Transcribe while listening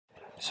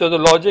So the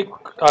logic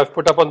I've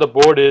put up on the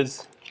board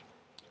is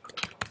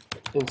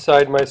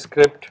inside my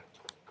script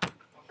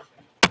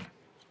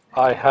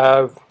I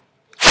have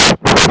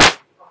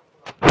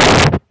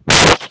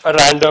a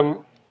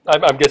random,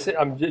 I'm guessing,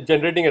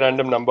 generating a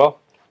random number.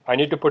 I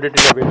need to put it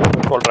in a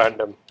variable called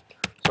random.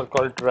 So I'll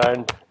call it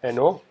rand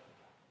no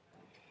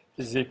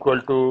is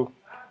equal to,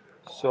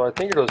 so I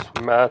think it was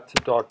math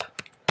dot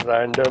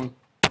random.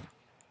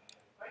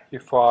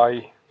 If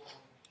I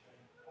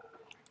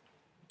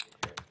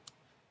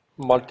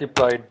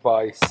multiply it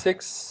by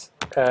 6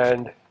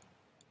 and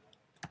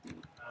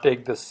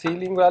take the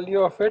ceiling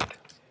value of it,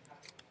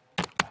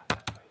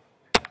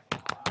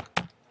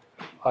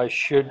 I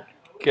should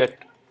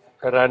get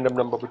a random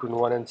number between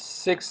 1 and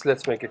 6.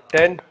 Let's make it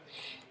 10.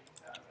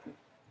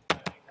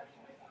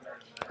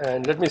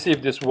 And let me see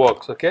if this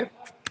works, okay?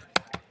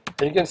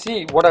 And you can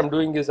see what I'm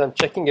doing is I'm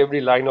checking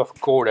every line of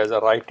code as I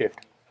write it.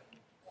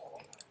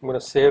 I'm going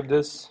to save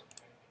this.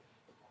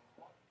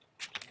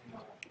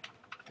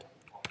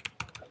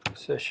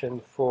 Session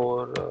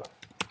for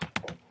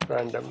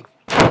random.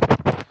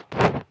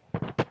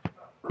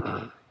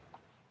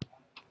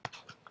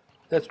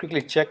 Let's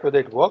quickly check whether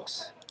it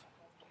works.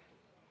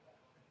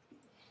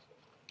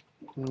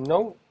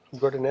 No,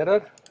 got an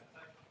error.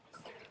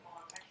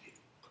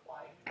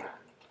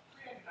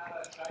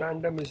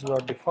 Random is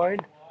not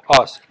defined.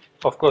 Ask,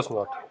 of course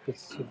not.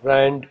 It's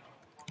rand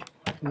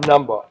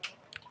number.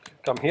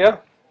 Come here,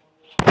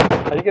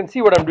 and you can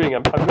see what I'm doing.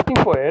 I'm looking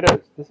for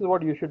errors. This is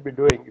what you should be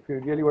doing if you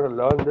really want to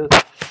learn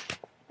this.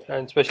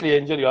 And especially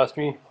Angel, you asked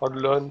me how to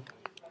learn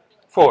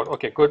 4.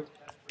 Okay, good.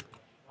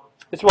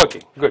 It's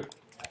working. Good.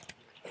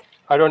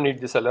 I don't need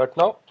this alert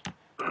now.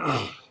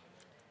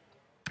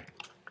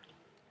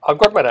 I've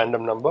got my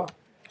random number.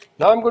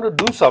 Now I'm going to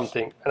do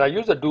something, and I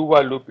use a do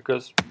while loop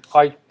because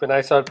when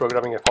I started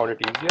programming I found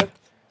it easier.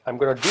 I'm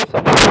going to do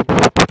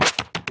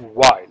something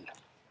while.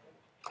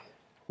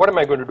 What am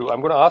I going to do?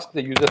 I'm going to ask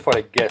the user for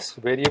a guess.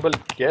 Variable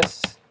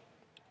guess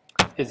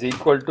is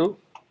equal to,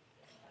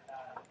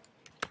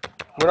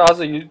 I'm going to ask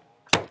the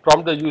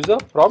prompt the user,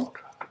 prompt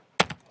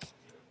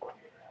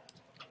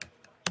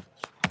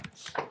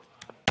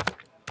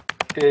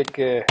take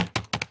a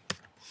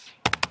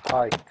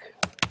hike,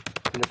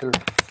 little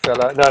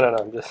fella. No,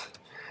 I'm just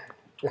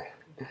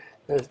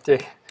let's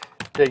take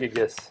a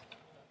guess.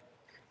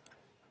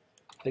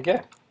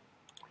 Okay,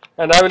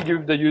 and I will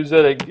give the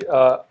user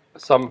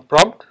some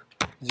prompt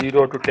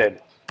 0 to 10.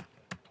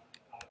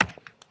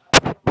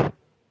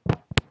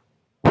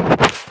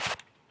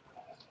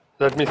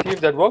 Let me see if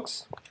that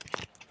works.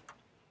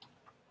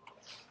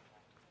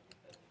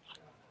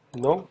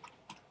 No.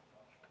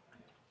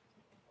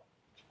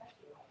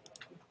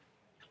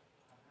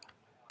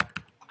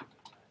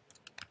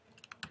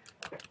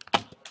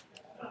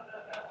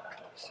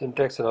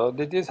 Syntax error.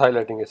 It is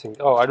highlighting a thing.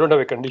 Oh, I don't have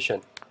a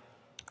condition.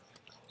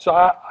 So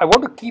I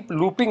want to keep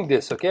looping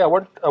this. Okay, I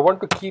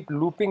want to keep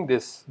looping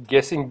this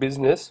guessing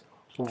business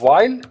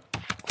while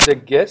the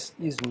guess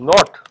is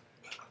not.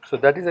 So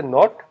that is a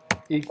not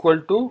equal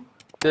to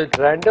the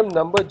random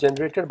number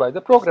generated by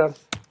the program.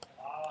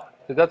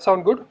 Does that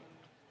sound good?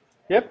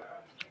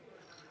 Yep.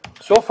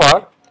 So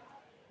far,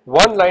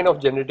 one line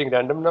of generating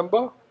random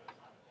number,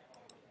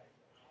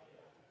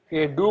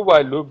 a do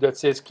while loop that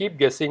says keep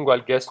guessing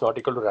while guess not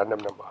equal to random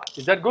number.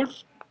 Is that good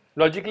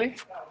logically?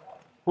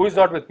 Who is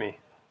not with me?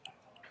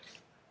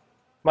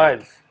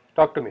 Miles,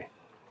 talk to me.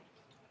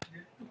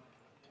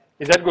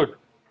 Is that good?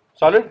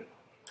 Solid?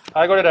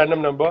 I got a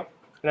random number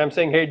and I'm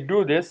saying, hey,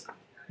 do this.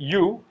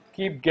 You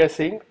keep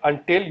guessing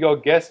until your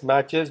guess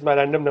matches my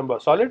random number.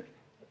 Solid?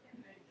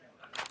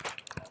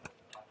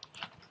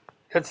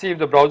 Let's see if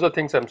the browser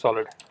thinks I'm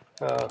solid.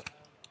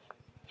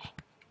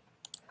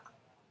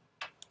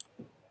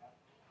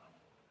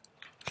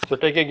 So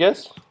take a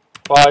guess.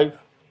 5.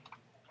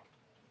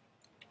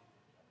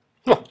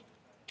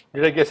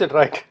 Did I guess it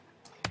right?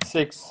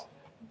 6,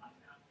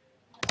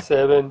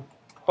 7.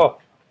 Oh.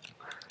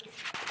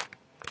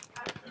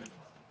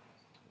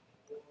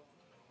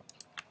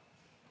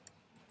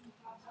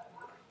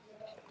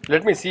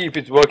 Let me see if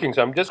it's working.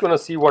 So I'm just going to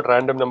see what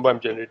random number I'm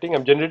generating.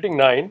 I'm generating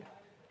 9.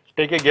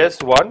 Take a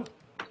guess. 1,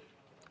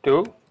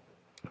 2,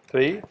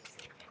 3,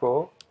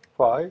 4,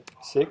 5,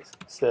 6,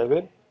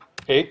 7,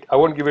 8. I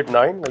won't give it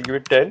 9. I'll give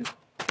it 10,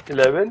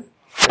 11.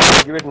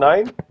 I'll give it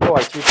 9. Oh,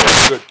 I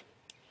cheated. Good.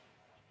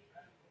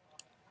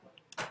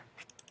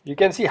 You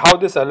can see how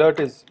this alert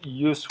is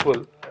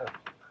useful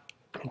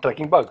in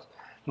tracking bugs.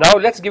 Now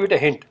let's give it a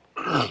hint.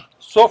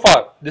 So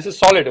far, this is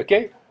solid.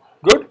 Okay,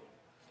 good.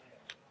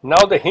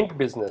 Now the hint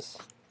business.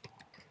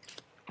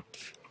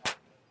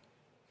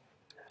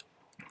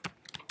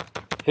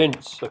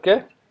 Hints.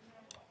 Okay.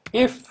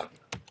 If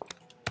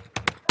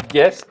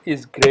guess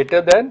is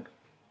greater than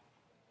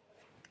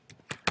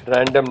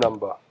random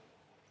number.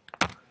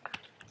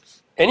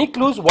 Any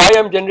clues why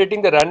I'm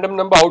generating the random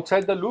number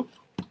outside the loop?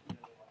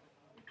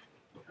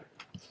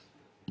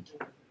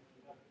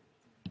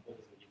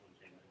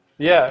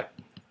 Yeah,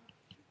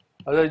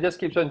 otherwise it just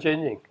keeps on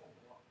changing.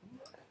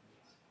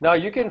 Now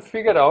you can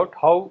figure out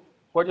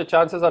what your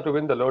chances are to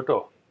win the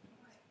lotto.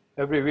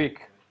 every week.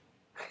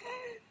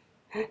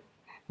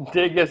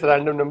 They guess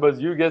random numbers,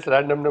 you guess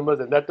random numbers,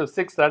 and that to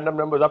 6 random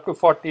numbers up to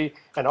 40,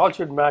 and all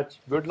should match.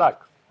 Good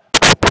luck.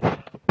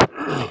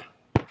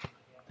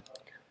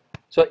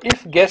 So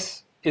if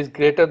guess is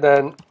greater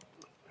than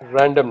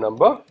random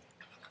number,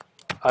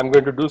 I'm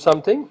going to do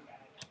something.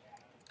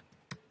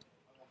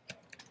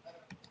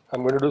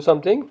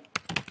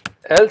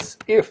 Else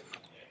if,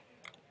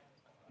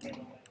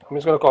 I'm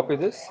just going to copy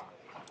this.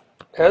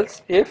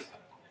 Else if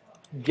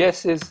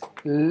guess is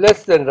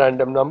less than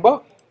random number,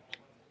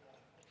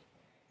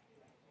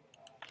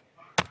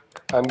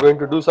 I'm going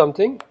to do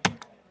something,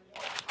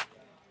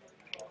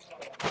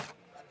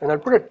 and I'll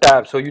put a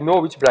tab so you know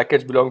which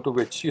brackets belong to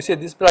which. You say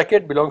this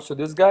bracket belongs to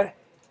this guy,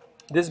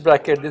 this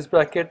bracket, this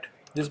bracket,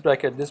 this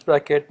bracket, this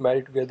bracket,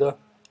 married together.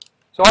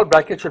 So all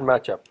brackets should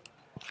match up.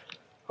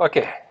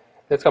 Okay,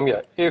 let's come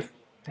here. If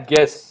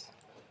guess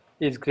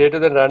is greater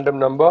than random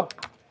number,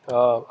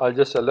 I'll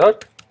just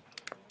alert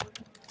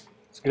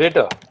it's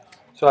greater.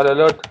 So I'll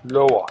alert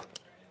lower.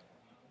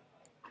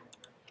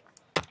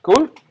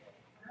 Cool?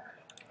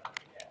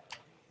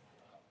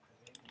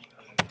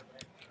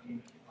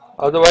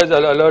 Otherwise,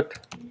 I'll alert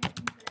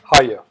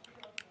higher.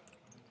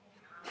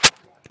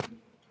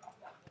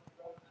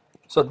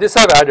 So this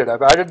I've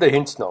added the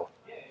hints now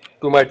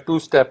to my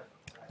two-step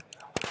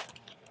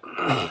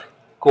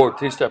code,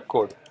 three-step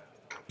code.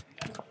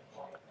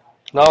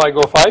 Now I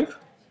go 5,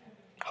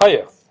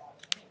 higher,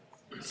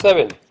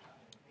 7,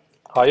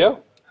 higher,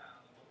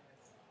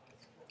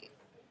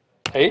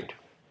 8,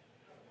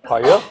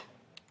 higher,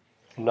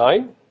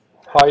 9,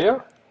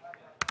 higher,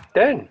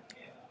 10.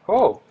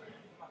 Oh,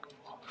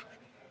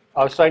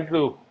 I was trying to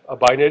do a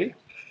binary.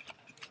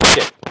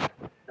 Okay,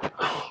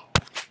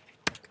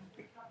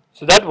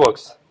 so that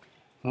works.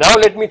 Now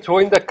let me throw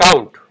in the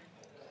count.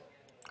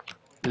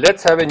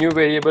 Let's have a new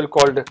variable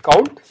called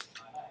count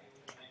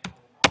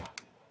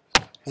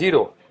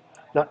 0.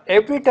 Now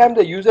every time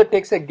the user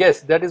takes a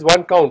guess, that is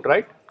one count,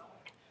 right?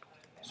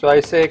 So I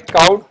say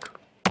count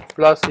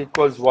plus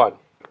equals 1.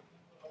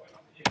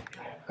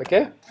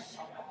 Okay?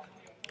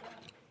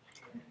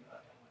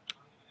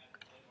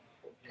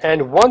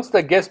 And once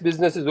the guess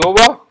business is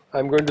over,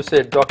 I'm going to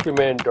say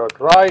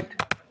document.write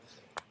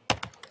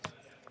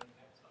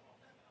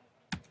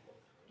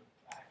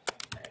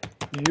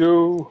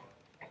you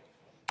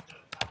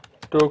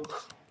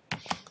took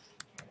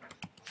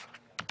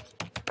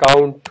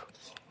count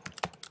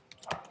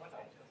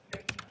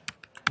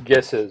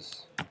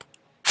guesses.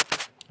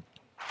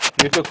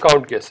 You took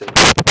count guesses.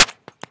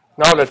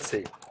 Now let's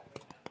see.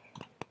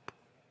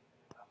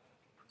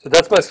 So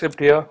that's my script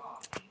here.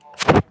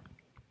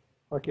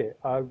 Okay,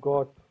 I've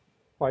got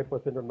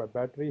 5% on my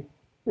battery.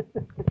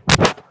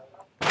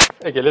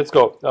 Okay, let's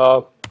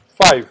go.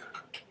 5,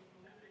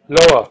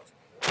 lower,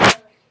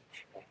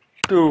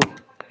 2,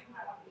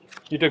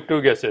 you took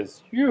 2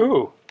 guesses.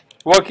 Yoo-hoo,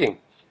 working.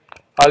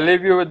 I'll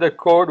leave you with the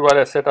code while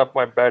I set up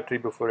my battery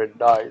before it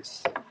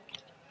dies.